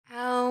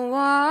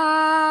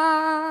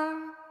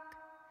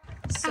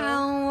So here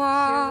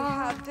we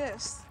have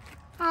this.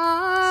 So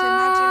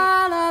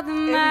imagine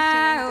everything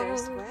there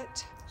is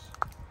wet.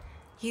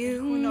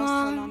 Who knows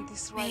how long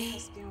this ride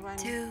has been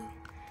running.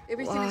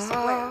 Everything is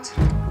wet.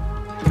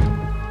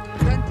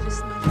 Then there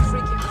is no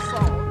freaking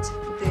fault.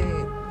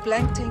 The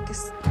blank tank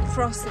is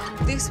frozen.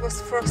 This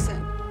was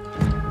frozen.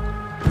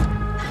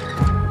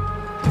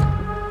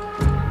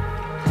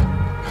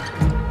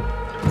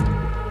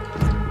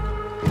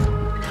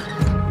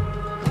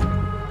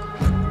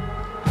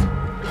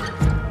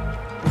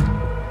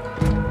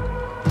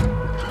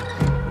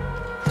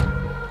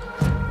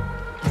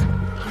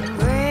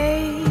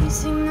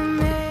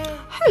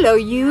 Hello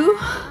you,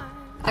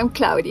 I'm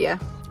Claudia,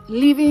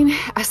 living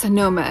as a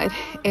nomad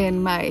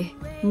in my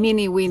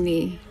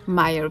mini-winnie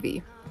my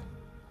RV.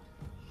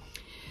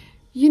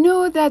 You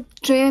know that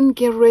trend,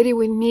 get ready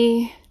with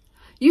me?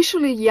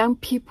 Usually young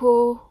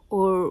people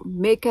or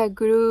makeup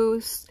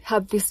gurus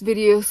have these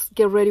videos,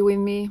 get ready with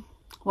me.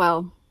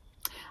 Well,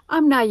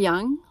 I'm not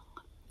young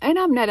and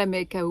I'm not a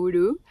makeup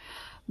guru,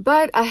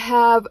 but I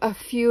have a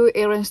few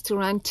errands to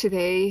run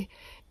today.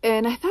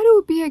 And I thought it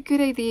would be a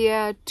good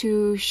idea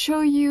to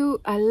show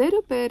you a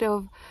little bit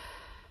of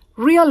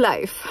real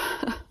life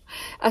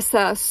as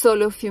a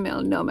solo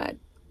female nomad.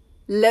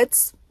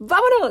 Let's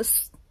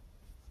vámonos!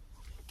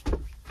 A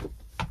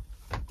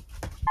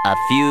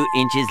few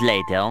inches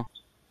later.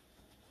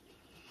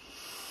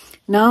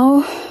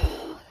 Now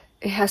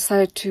it has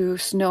started to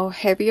snow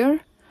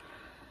heavier.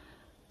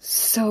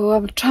 So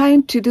I'm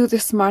trying to do the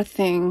smart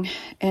thing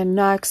and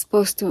not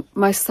expose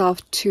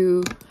myself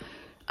to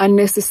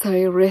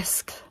unnecessary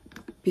risk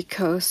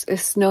because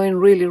it's snowing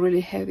really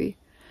heavy.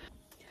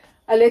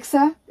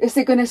 Alexa, is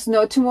it gonna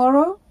snow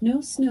tomorrow? No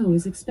snow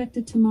is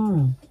expected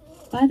tomorrow.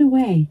 By the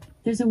way,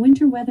 there's a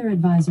winter weather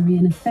advisory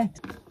in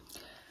effect.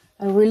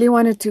 I really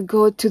wanted to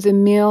go to the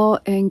mill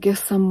and get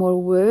some more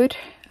wood.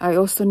 I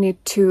also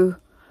need to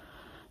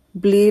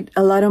bleed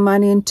a lot of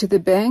money into the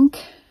bank.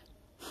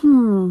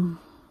 I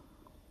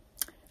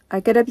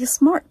gotta be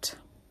smart.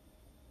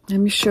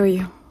 Let me show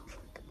you.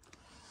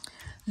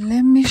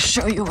 Let me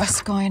show you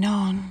what's going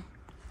on.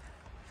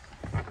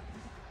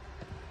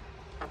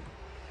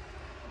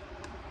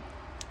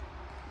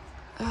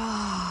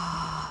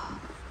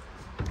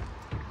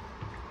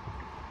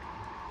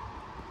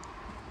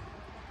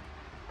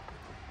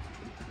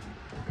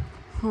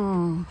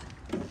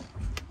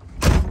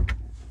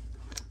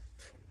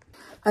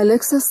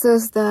 Alexa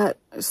says that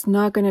it's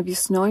not going to be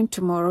snowing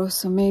tomorrow,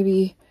 so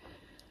maybe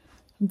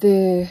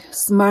the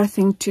smart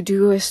thing to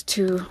do is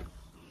to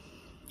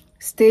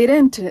stay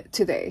in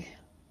today.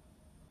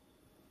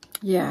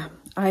 Yeah,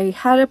 I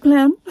had a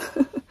plan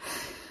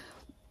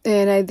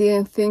and I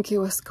didn't think it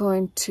was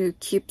going to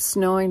keep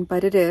snowing,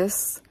 but it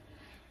is.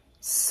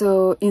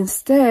 So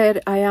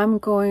instead, I am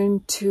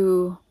going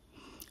to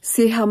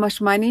see how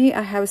much money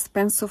I have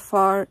spent so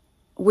far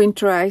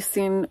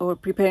winterizing or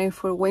preparing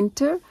for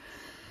winter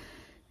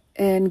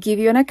and give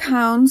you an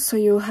account so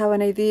you'll have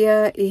an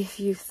idea if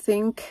you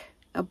think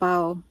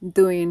about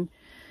doing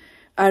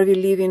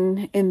RV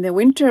living in the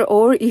winter,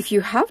 or if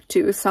you have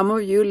to. Some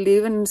of you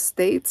live in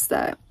states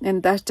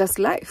and that's just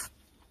life.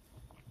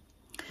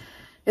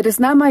 It is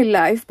not my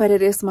life, but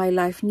it is my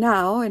life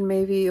now. And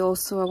maybe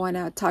also I want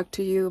to talk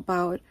to you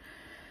about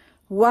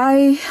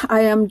why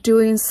I am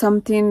doing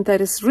something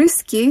that is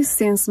risky,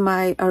 since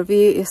my RV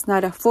is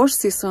not a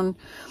four-season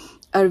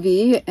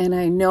RV, and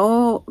I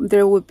know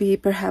there would be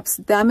perhaps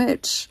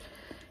damage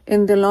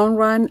in the long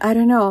run. I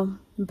don't know,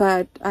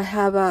 but I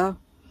have a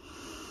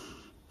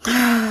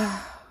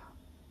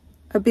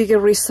bigger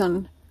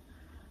reason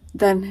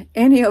than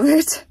any of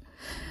it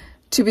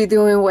to be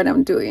doing what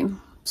I'm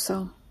doing.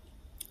 So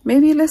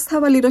maybe let's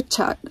have a little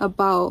chat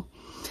about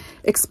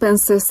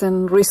expenses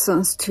and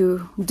reasons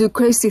to do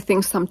crazy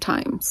things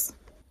sometimes.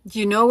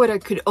 You know what I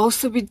could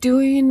also be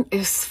doing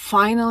is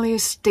finally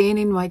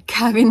staining my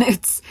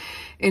cabinets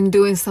and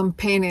doing some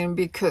painting,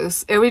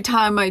 because every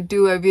time I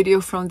do a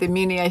video from the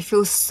mini, I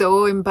feel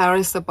so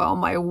embarrassed about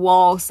my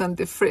walls and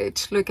the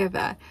fridge. Look at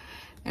that.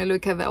 And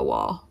look at that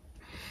wall.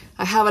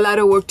 I have a lot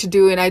of work to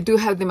do, and I do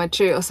have the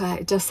materials.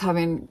 I just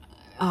haven't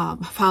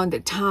found the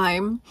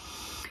time.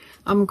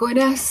 I'm going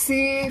to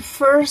see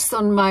first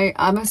on my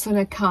Amazon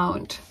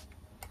account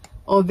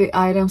all the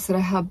items that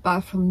I have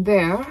bought from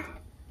there.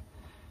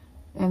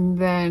 And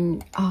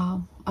then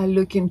I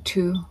look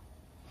into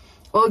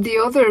all the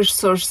other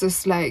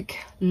sources like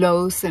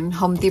Lowe's and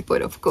Home Depot,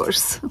 of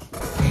course.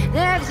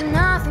 There's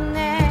nothing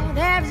there,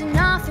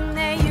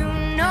 you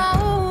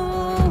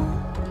know.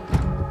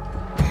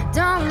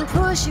 Don't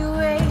push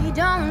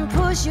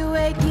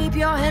away, keep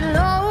your head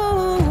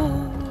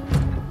low.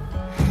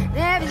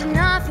 There is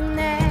nothing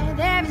there,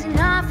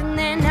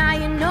 now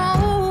you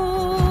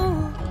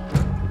know.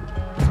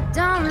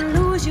 Don't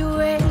lose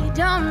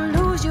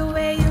your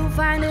way, you'll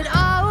find it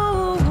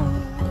all.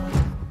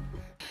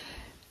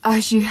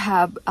 As you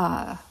have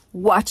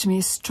watched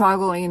me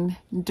struggling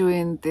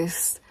during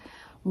this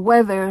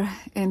weather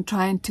and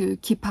trying to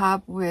keep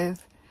up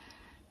with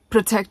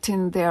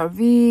protecting the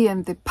RV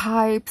and the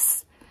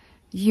pipes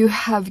you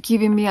have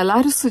given me a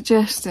lot of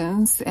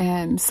suggestions,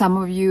 and some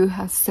of you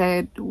have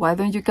said, why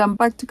don't you come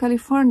back to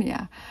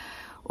California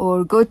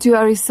or go to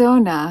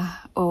Arizona,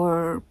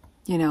 or,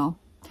 you know,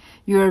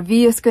 your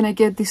RV is going to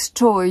get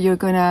destroyed. You're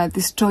going to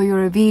destroy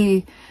your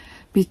RV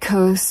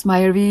because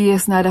my RV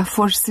is not a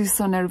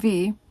 4-season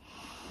RV.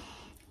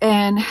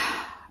 And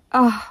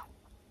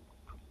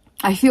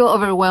I feel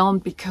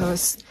overwhelmed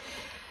because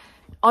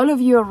all of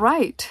you are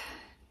right.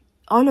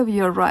 All of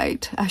you are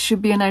right. I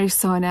should be in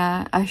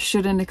Arizona. I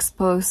shouldn't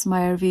expose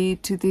my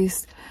RV to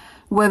these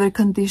weather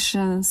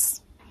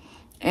conditions.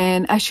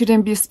 And I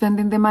shouldn't be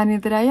spending the money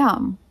that I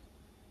am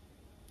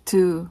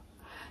to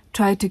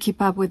try to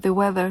keep up with the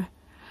weather.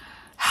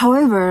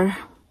 However,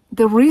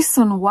 the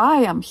reason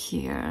why I'm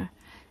here,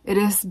 it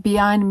is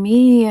beyond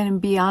me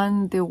and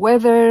beyond the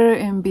weather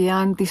and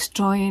beyond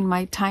destroying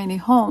my tiny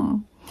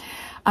home.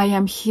 I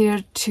am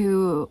here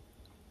to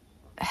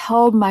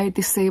help my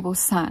disabled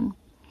son.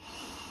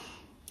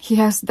 He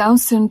has Down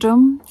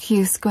syndrome.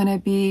 He's going to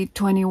be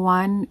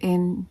 21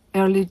 in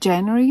early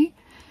January,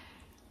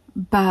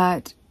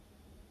 but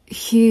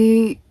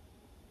he's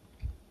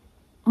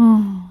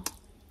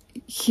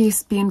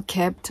being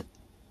kept.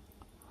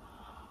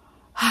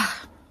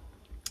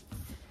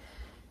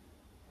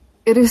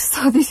 It is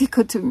so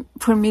difficult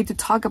for me to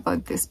talk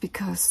about this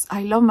because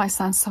I love my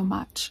son so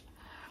much.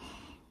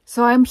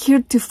 So I'm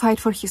here to fight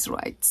for his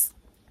rights.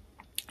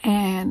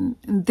 And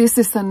this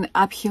is an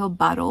uphill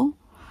battle.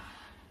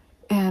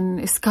 And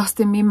it's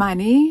costing me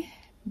money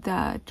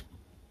that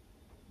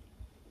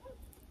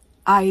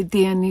I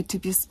didn't need to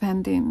be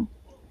spending,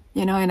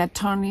 you know, in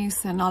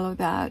attorneys and all of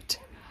that.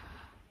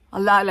 A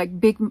lot, like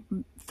big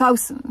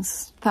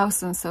thousands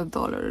of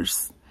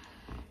dollars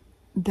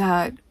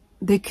that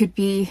they could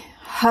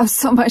have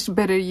so much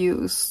better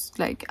use.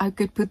 Like I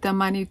could put the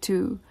money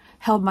to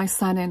help my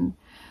son in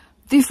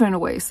different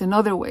ways, in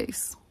other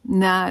ways,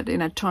 not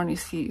in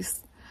attorney's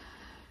fees.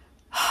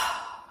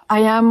 I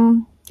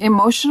am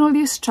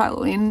emotionally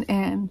struggling,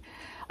 and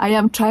I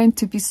am trying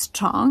to be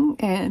strong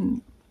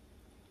and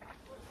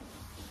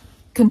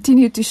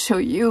continue to show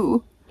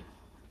you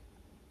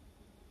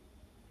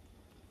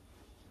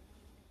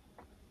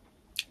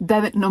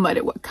that no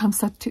matter what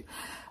comes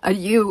at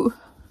you,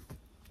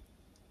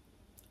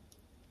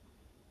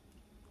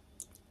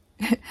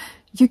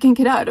 you can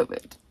get out of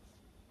it.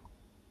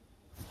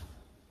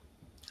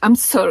 I'm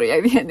sorry,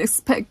 I didn't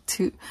expect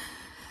to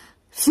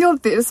feel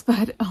this,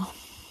 but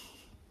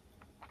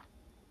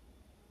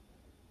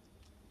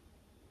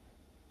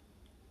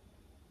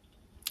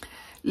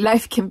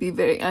life can be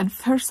very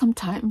unfair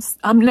sometimes.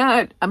 I'm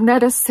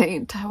not a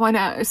saint. I want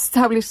to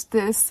establish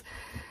this.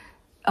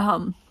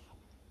 I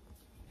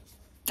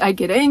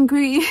get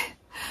angry.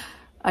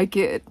 I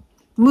get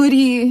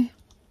moody.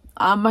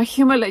 I'm a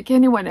human like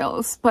anyone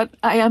else, but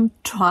I am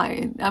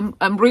trying.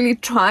 I'm really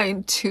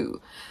trying to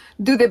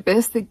do the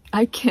best that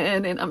I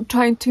can, and I'm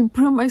trying to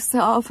improve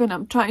myself, and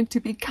I'm trying to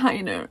be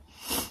kinder.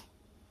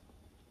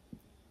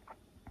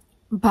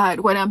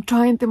 But what I'm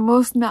trying the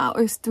most now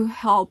is to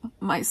help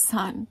my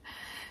son,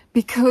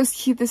 because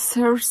he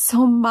deserves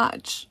so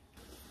much.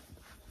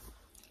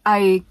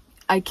 I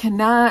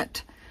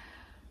cannot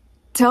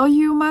tell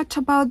you much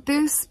about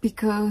this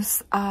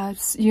because,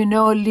 as you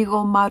know,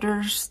 legal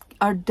matters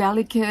are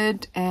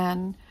delicate,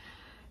 and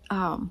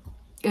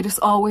it is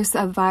always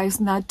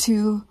advised not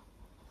to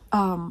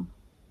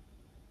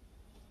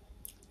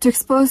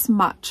expose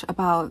much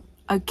about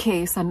a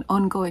case, an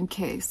ongoing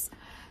case.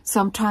 So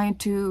I'm trying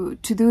to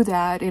do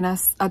that, and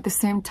at the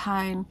same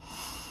time,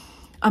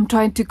 I'm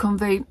trying to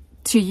convey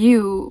to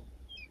you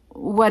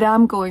what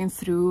I'm going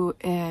through,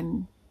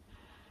 and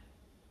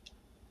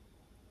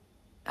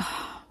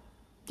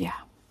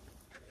yeah.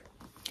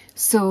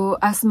 So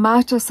as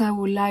much as I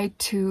would like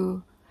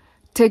to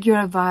take your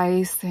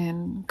advice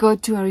and go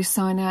to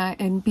Arizona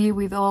and be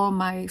with all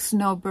my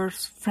snowbird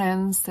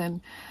friends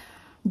and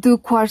do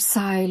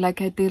quartzsite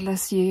like I did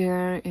last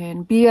year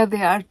and be at the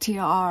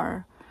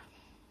RTR,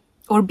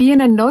 or be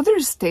in another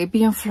state,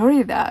 be in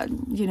Florida,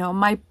 you know,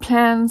 my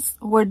plans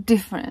were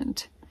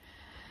different.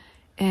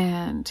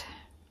 And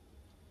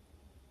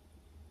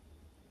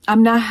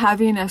I'm not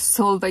having a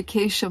soul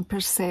vacation per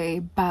se,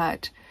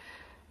 but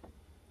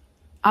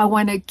I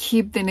want to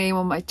keep the name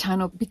of my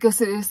channel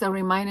because it is a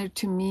reminder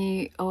to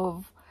me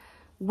of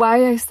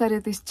why I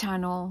started this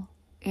channel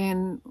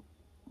and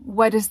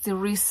what is the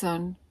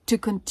reason to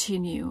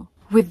continue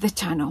with the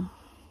channel.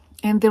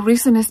 And the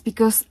reason is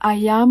because I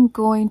am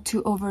going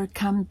to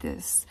overcome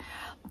this.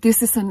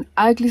 This is an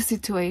ugly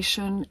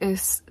situation.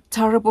 It's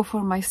terrible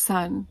for my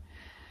son,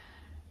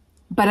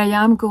 but I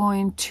am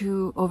going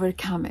to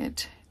overcome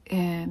it.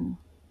 And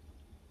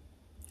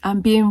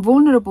I'm being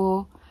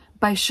vulnerable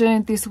by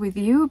sharing this with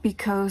you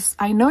because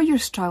I know you're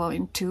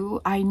struggling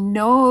too. I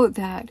know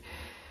that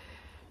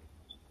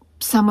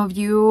some of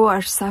you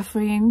are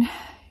suffering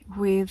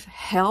with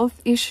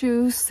health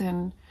issues,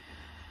 and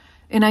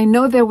I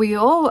know that we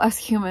all as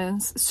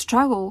humans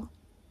struggle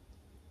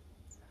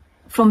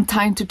from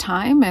time to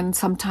time, and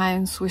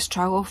sometimes we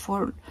struggle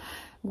for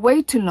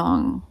way too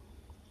long.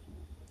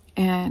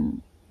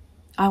 And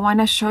I want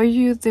to show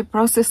you the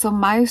process of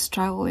my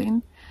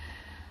struggling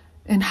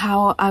and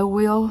how I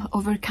will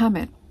overcome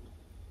it.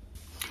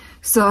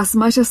 So as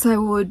much as I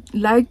would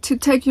like to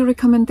take your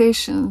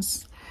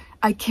recommendations,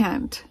 I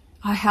can't.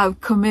 I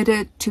have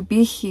committed to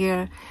be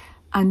here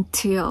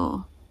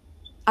until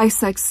I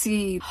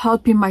succeed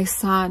helping my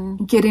son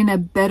getting a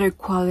better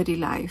quality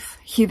life.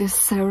 He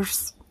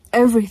deserves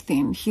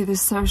everything. He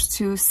deserves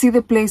to see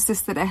the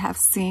places that I have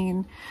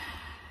seen,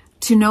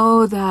 to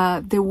know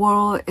that the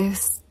world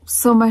is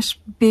so much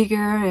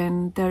bigger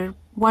and there are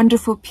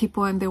wonderful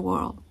people in the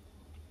world.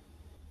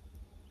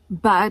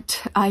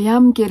 But I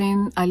am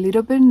getting a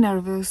little bit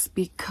nervous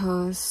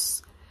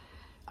because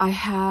I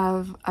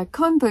have a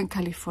condo in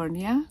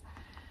California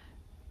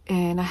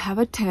and I have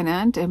a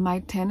tenant, and my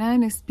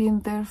tenant has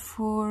been there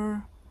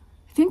for,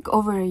 I think,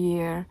 over a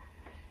year,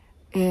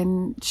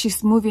 and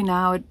she's moving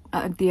out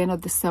at the end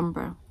of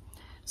December.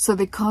 So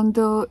the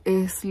condo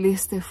is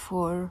listed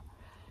for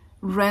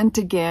rent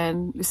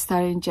again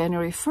starting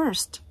January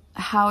 1st.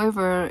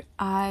 However,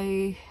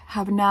 I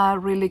have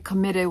not really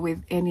committed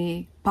with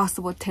any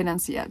possible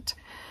tenants yet.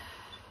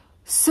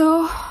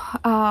 So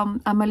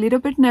I'm a little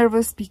bit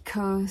nervous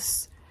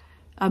because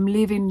I'm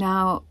living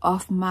now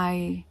off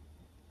my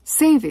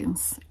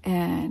savings,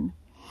 and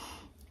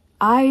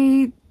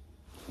I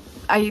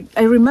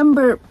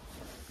remember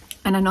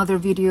in another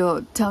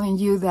video telling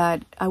you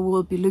that I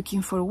will be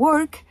looking for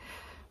work,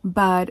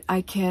 but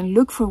I can't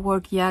look for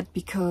work yet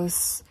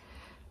because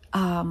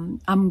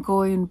I'm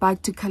going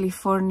back to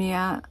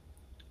California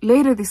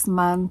later this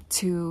month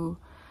to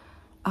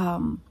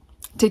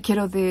take care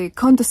of the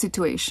condo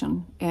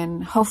situation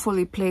and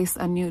hopefully place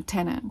a new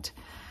tenant.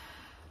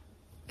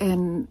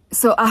 And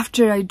so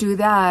after I do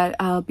that,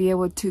 I'll be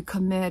able to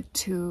commit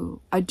to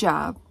a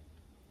job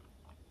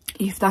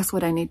if that's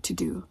what I need to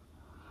do.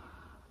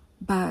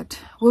 But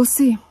we'll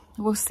see.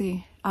 We'll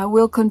see. I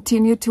will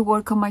continue to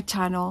work on my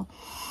channel.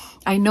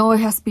 I know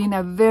it has been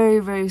a very,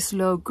 very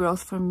slow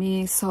growth for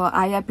me. So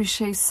I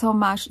appreciate so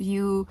much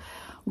you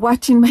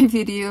watching my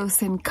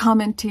videos and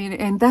commenting.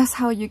 And that's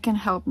how you can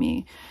help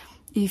me.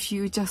 If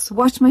you just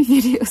watch my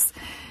videos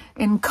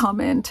and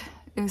comment,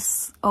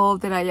 is all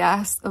that I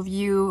ask of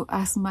you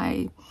as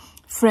my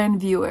friend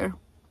viewer.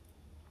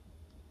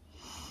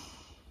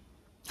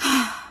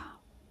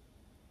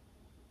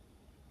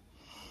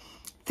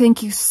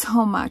 Thank you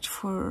so much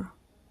for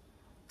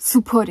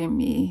supporting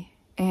me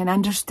and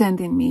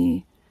understanding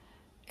me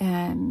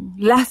and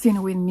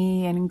laughing with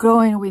me and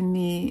growing with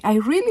me. I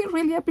really,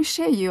 really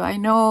appreciate you. I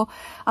know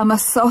I'm a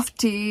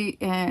softie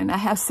and I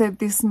have said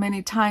this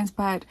many times,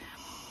 but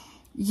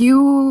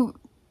you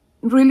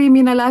really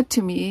mean a lot to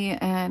me,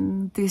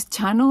 and this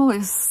channel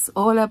is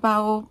all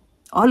about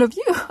all of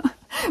you.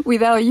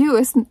 Without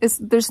you,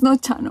 there's no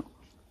channel.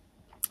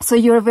 So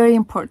you're very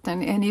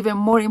important, and even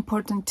more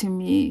important to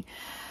me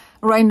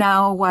right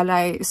now while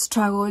I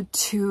struggle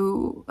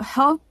to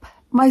help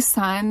my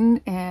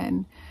son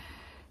and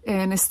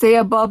stay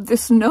above the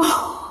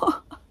snow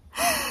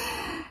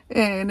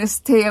and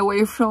stay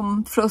away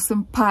from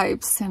frozen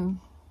pipes and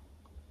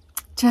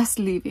just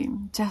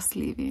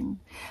living.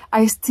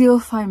 I still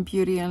find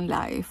beauty in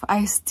life.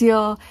 I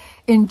still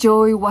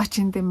enjoy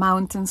watching the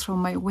mountains from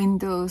my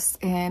windows,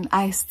 and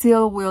I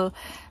still will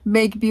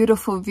make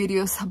beautiful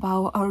videos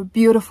about our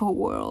beautiful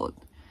world,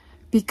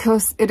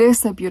 because it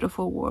is a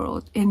beautiful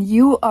world and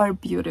you are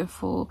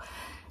beautiful,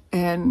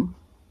 and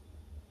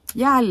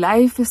yeah,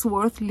 life is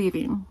worth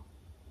living.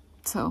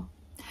 So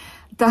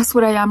that's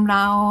what I am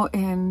now,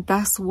 and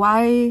that's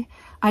why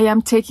I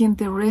am taking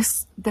the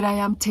risks that I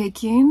am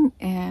taking,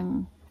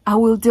 and I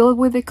will deal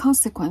with the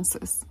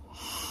consequences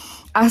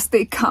as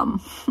they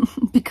come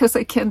because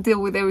I can't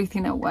deal with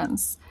everything at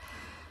once.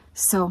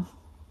 So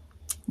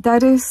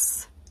that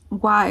is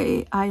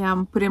why I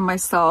am putting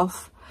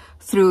myself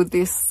through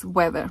this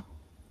weather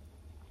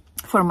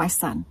for my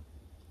son.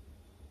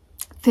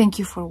 Thank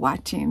you for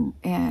watching,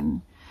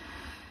 and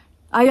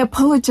I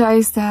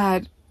apologize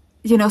that,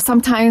 you know,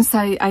 sometimes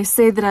I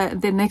say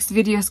that the next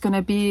video is going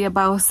to be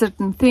about a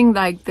certain thing,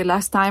 like the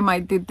last time I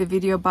did the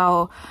video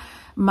about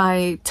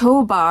my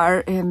tow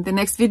bar, and the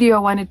next video I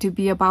wanted to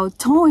be about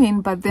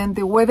towing, but then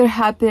the weather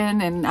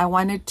happened and I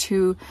wanted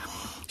to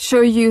show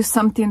you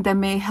something that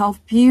may help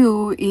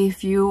you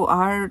if you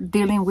are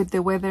dealing with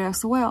the weather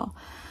as well.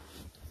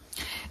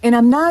 And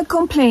I'm not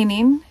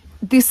complaining.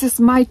 This is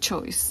my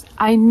choice.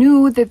 I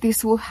knew that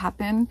this will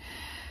happen.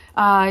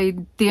 I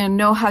didn't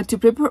know how to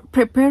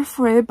prepare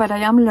for it, but I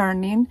am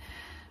learning.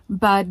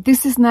 But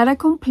this is not a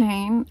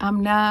complaint.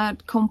 I'm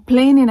not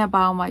complaining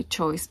about my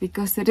choice,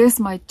 because it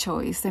is my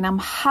choice. And I'm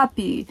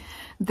happy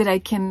that I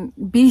can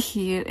be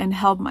here and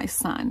help my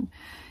son.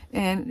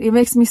 And it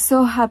makes me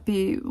so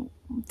happy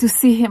to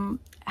see him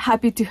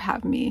happy to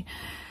have me.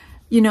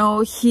 You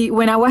know,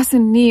 when I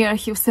wasn't near,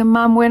 he would say,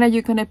 "Mom, when are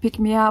you going to pick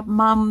me up?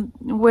 Mom,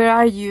 where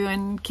are you?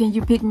 And can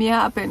you pick me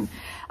up?" And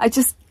I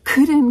just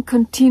couldn't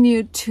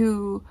continue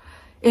to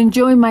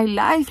enjoy my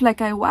life like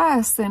I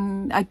was,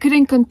 and I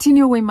couldn't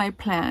continue with my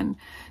plan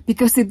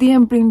because it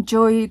didn't bring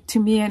joy to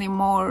me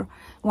anymore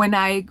when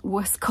I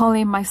was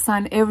calling my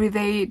son every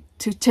day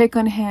to check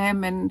on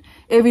him, and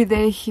every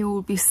day he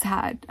would be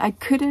sad. I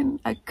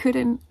couldn't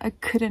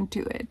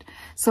do it.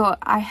 So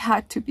I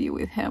had to be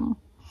with him.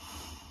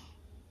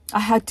 I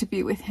had to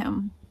be with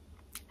him.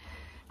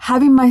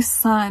 Having my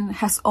son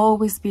has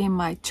always been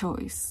my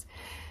choice.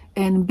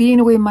 And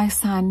being with my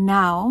son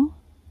now,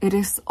 it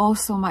is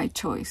also my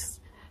choice.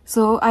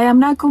 So I am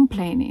not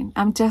complaining.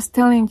 I'm just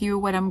telling you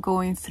what I'm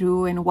going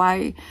through and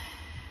why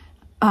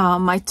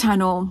my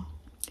channel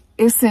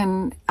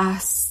isn't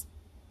as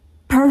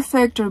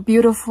perfect or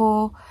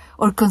beautiful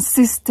or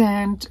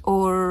consistent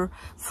or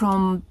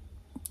from,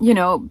 you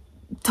know,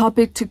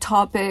 topic to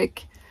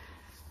topic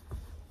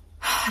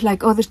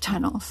like other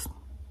channels.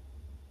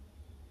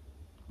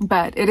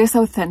 But it is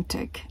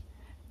authentic,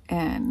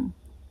 and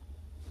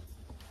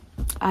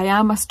I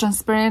am as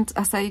transparent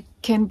as I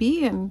can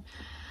be, and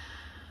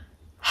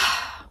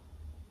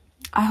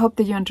I hope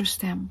that you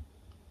understand.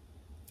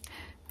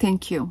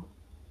 Thank you.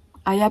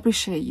 I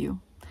appreciate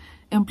you.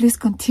 And please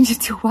continue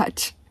to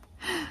watch.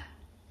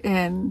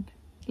 And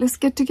let's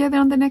get together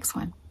on the next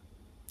one.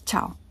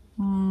 Ciao.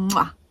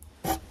 Mwah.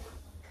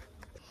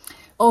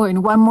 Oh,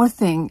 and one more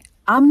thing.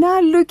 I'm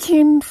not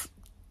looking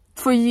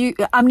for you.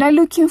 I'm not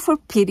looking for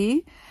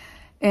pity.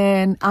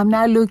 And I'm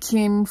not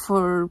looking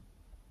for,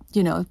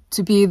 you know,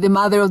 to be the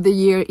mother of the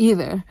year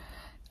either.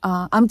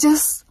 I'm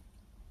just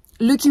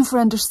looking for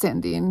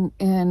understanding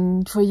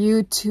and for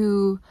you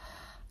to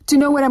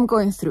know what I'm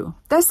going through.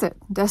 That's it.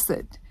 That's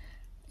it.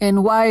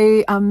 And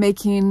why I'm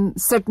making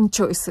certain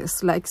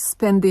choices, like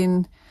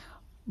spending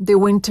the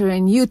winter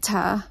in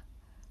Utah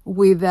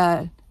with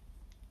a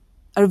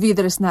RV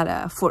that is not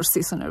a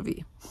 4-season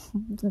RV.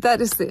 That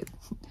is it.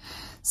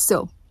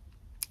 So.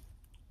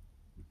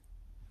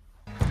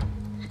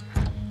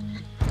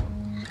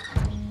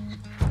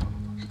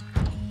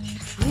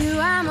 You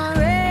are my